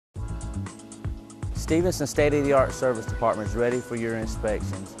Stevenson state-of-the-art service department is ready for your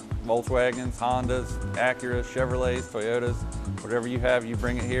inspections. Volkswagens, Hondas, Acuras, Chevrolets, Toyotas, whatever you have, you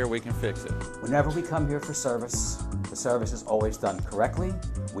bring it here, we can fix it. Whenever we come here for service, the service is always done correctly.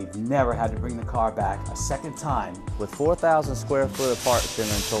 We've never had to bring the car back a second time. With 4,000 square foot of parts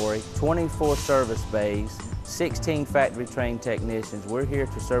inventory, 24 service bays, 16 factory-trained technicians, we're here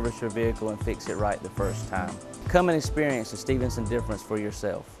to service your vehicle and fix it right the first time. Come and experience the Stevenson difference for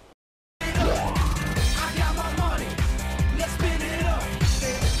yourself.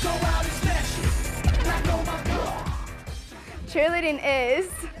 Cheerleading is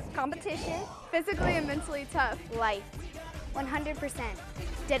competition, physically and mentally tough, life, 100%,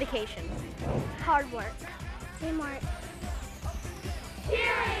 dedication, hard work, teamwork.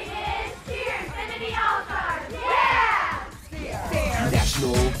 Cheering is Cheer Infinity All-Stars, yeah!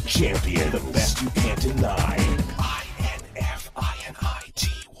 National champion, the best you can't deny.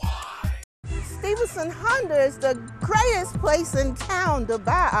 INFINITY. Stevenson Honda is the greatest place in town to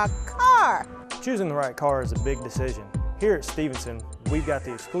buy a car. Choosing the right car is a big decision. Here at Stevenson, we've got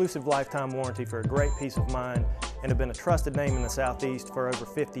the exclusive lifetime warranty for a great peace of mind and have been a trusted name in the Southeast for over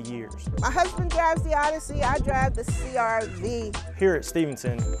 50 years. My husband drives the Odyssey, I drive the CRV. Here at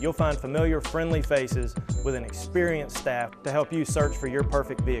Stevenson, you'll find familiar, friendly faces with an experienced staff to help you search for your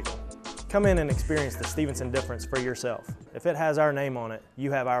perfect vehicle. Come in and experience the Stevenson difference for yourself. If it has our name on it,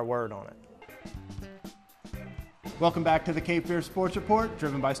 you have our word on it. Welcome back to the Cape Fear Sports Report,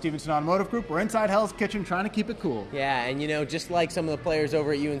 driven by Stevenson Automotive Group. We're inside Hell's Kitchen trying to keep it cool. Yeah, and you know, just like some of the players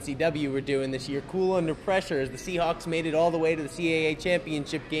over at UNCW were doing this year, cool under pressure as the Seahawks made it all the way to the CAA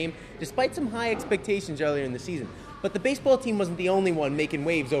championship game, despite some high expectations earlier in the season. But the baseball team wasn't the only one making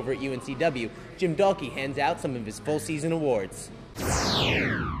waves over at UNCW. Jim Dahlke hands out some of his full season awards.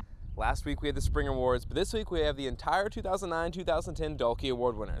 Last week we had the Spring Awards, but this week we have the entire 2009-2010 Dahlke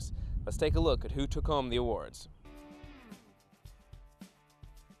Award winners. Let's take a look at who took home the awards.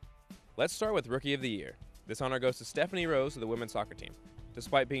 Let's start with Rookie of the Year. This honor goes to Stephanie Rose of the women's soccer team.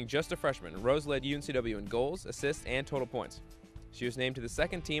 Despite being just a freshman, Rose led UNCW in goals, assists, and total points. She was named to the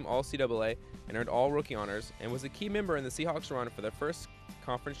second team All-CAA and earned all rookie honors and was a key member in the Seahawks run for their first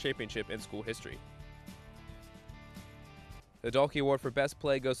conference championship in school history. The Dahlke Award for Best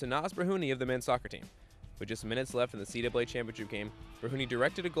Play goes to Naz Brahuni of the men's soccer team. With just minutes left in the CAA championship game, Brahuni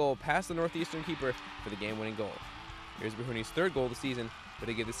directed a goal past the Northeastern keeper for the game-winning goal. Here's Brahuni's third goal of the season, but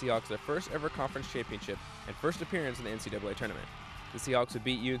it gave the Seahawks their first ever conference championship and first appearance in the NCAA tournament. The Seahawks would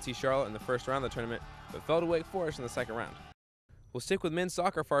beat UNC Charlotte in the first round of the tournament, but fell to Wake Forest in the second round. We'll stick with men's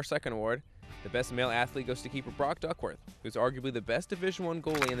soccer for our second award. The best male athlete goes to keeper Brock Duckworth, who's arguably the best Division I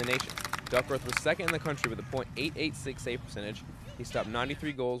goalie in the nation. Duckworth was second in the country with a .886 save percentage. He stopped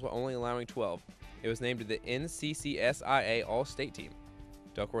 93 goals while only allowing 12. It was named to the NCCSIA All-State team.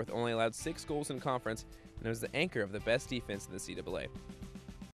 Duckworth only allowed 6 goals in conference and was the anchor of the best defense in the CAA.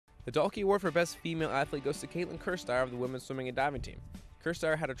 The Dahlke Award for Best Female Athlete goes to Caitlin Kersteyer of the women's swimming and diving team.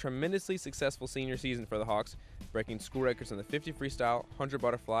 Kersteyer had a tremendously successful senior season for the Hawks, breaking school records in the 50 freestyle, 100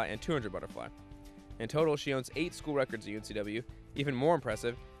 butterfly, and 200 butterfly. In total, she owns 8 school records at UNCW. Even more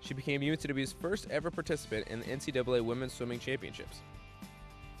impressive, she became UNCW's first ever participant in the NCAA Women's Swimming Championships.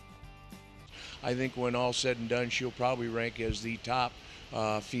 I think when all said and done, she'll probably rank as the top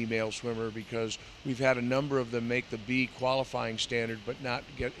female swimmer because we've had a number of them make the B qualifying standard but not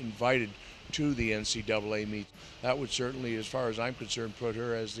get invited to the NCAA meet. That would certainly, as far as I'm concerned, put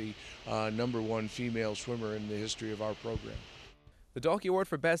her as the #1 female swimmer in the history of our program. The Dahlke Award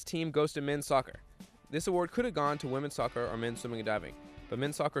for Best Team goes to men's soccer. This award could have gone to women's soccer or men's swimming and diving, but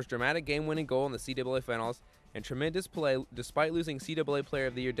men's soccer's dramatic game-winning goal in the CAA finals and tremendous play despite losing CAA Player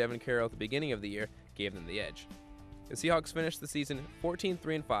of the Year Devin Carroll at the beginning of the year gave them the edge. The Seahawks finished the season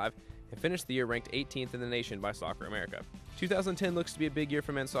 14-3-5 and finished the year ranked 18th in the nation by Soccer America. 2010 looks to be a big year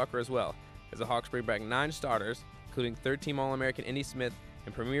for men's soccer as well, as the Hawks bring back 9 starters, including third-team All-American Indy Smith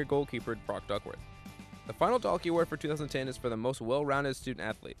and premier goalkeeper Brock Duckworth. The final Dahlke Award for 2010 is for the most well-rounded student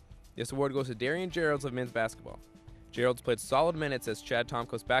athlete. This award goes to Darian Geralds of men's basketball. Geralds played solid minutes as Chad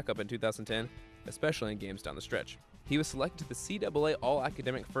Tomko's backup in 2010, especially in games down the stretch. He was selected to the CAA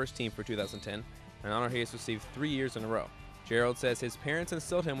All-Academic First Team for 2010, an honor he has received 3 years in a row. Gerald says his parents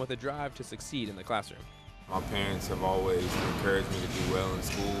instilled him with a drive to succeed in the classroom. My parents have always encouraged me to do well in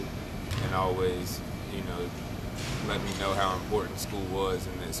school and always, let me know how important school was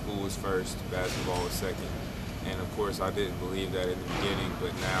and that school was first, basketball was second. And of course I didn't believe that in the beginning,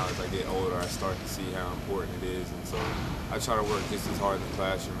 but now as I get older I start to see how important it is, and so I try to work just as hard in the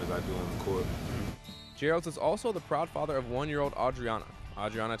classroom as I do on the court. Geralds is also the proud father of 1-year-old Adriana.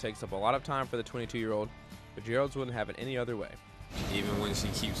 Adriana takes up a lot of time for the 22-year-old, but Geralds wouldn't have it any other way. Even when she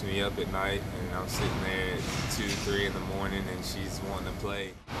keeps me up at night and I'm sitting there at 2, 3 in the morning and she's wanting to play,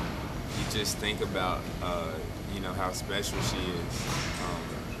 you just think about, you know, how special she is,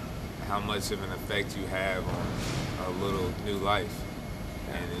 how much of an effect you have on a little new life.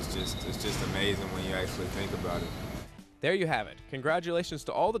 And it's just amazing when you actually think about it. There you have it. Congratulations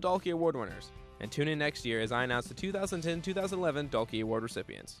to all the Dalkey Award winners. And tune in next year as I announce the 2010-2011 Dalkey Award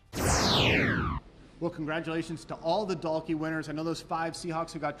recipients. Well, congratulations to all the Dalkey winners. I know those 5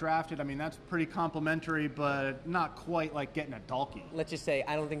 Seahawks who got drafted. I mean, that's pretty complimentary, but not quite like getting a Dalkey. Let's just say,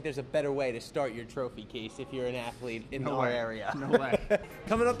 I don't think there's a better way to start your trophy case if you're an athlete in our area. No way.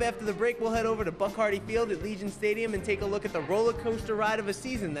 Coming up after the break, we'll head over to Buck Hardy Field at Legion Stadium and take a look at the roller coaster ride of a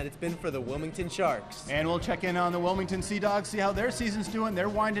season that it's been for the Wilmington Sharks. And we'll check in on the Wilmington Sea Dogs, see how their season's doing. They're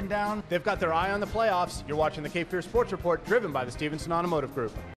winding down. They've got their eye on the playoffs. You're watching the Cape Fear Sports Report, driven by the Stevenson Automotive Group.